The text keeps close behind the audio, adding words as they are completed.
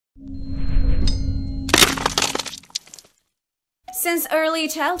Since early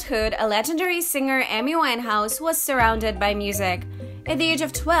childhood, a legendary singer, Amy Winehouse, was surrounded by music. At the age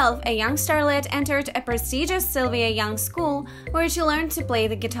of 12, a young starlet entered a prestigious Sylvia Young school where she learned to play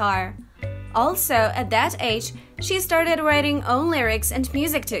the guitar. Also, at that age, she started writing own lyrics and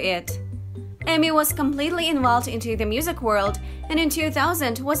music to it. Amy was completely involved into the music world and in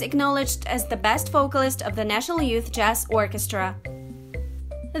 2000 was acknowledged as the best vocalist of the National Youth Jazz Orchestra.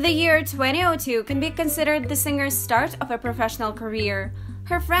 The year 2002 can be considered the singer's start of a professional career.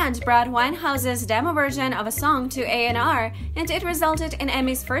 Her friend brought Winehouse's demo version of a song to A&R, and it resulted in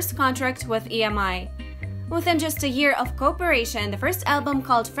Amy's first contract with EMI. Within just a year of cooperation, the first album,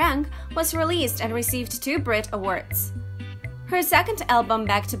 called Frank, was released and received 2 Brit Awards. Her second album,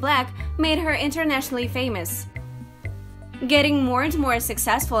 Back to Black, made her internationally famous. Getting more and more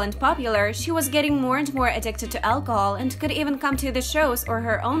successful and popular, she was getting more and more addicted to alcohol and could even come to the shows or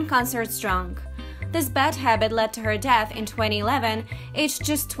her own concerts drunk. This bad habit led to her death in 2011, aged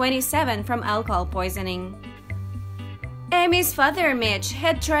just 27, from alcohol poisoning. Amy's father, Mitch,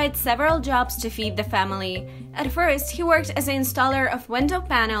 had tried several jobs to feed the family. At first, he worked as an installer of window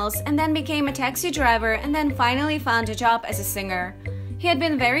panels and then became a taxi driver and then finally found a job as a singer. He had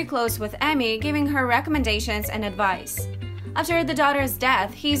been very close with Amy, giving her recommendations and advice. After the daughter's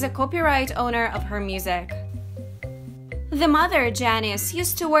death, he is a copyright owner of her music. The mother, Janice,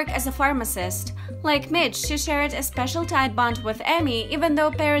 used to work as a pharmacist. Like Mitch, she shared a special tight bond with Amy, even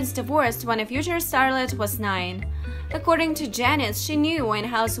though parents divorced when a future starlet was 9. According to Janice, she knew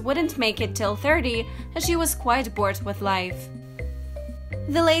Winehouse wouldn't make it till 30, as she was quite bored with life.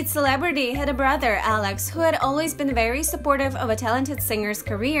 The late celebrity had a brother, Alex, who had always been very supportive of a talented singer's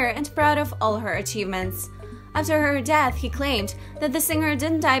career and proud of all her achievements. After her death, he claimed that the singer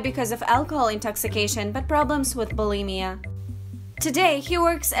didn't die because of alcohol intoxication but problems with bulimia. Today, he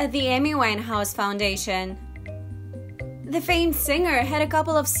works at the Amy Winehouse Foundation. The famed singer had a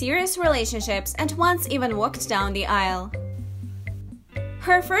couple of serious relationships and once even walked down the aisle.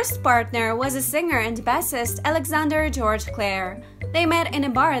 Her first partner was a singer and bassist, Alexander George Clare. They met in a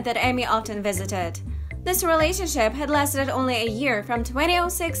bar that Amy often visited. This relationship had lasted only a year, from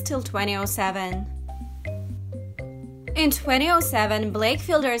 2006 till 2007. In 2007, Blake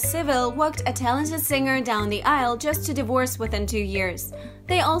Fielder Civil walked a talented singer down the aisle just to divorce within 2 years.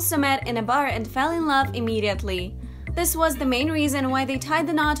 They also met in a bar and fell in love immediately. This was the main reason why they tied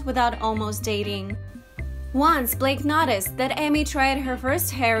the knot without almost dating. Once, Blake noticed that Amy tried her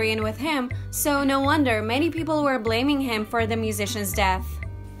first heroin with him, so no wonder many people were blaming him for the musician's death.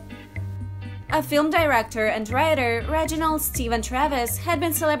 A film director and writer, Reginald Stephen Travis, had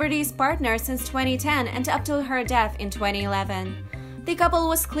been Celebrity's partner since 2010 and up till her death in 2011. The couple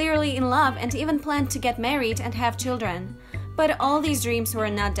was clearly in love and even planned to get married and have children. But all these dreams were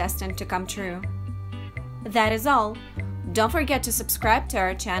not destined to come true. That is all. Don't forget to subscribe to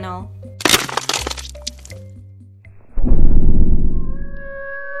our channel.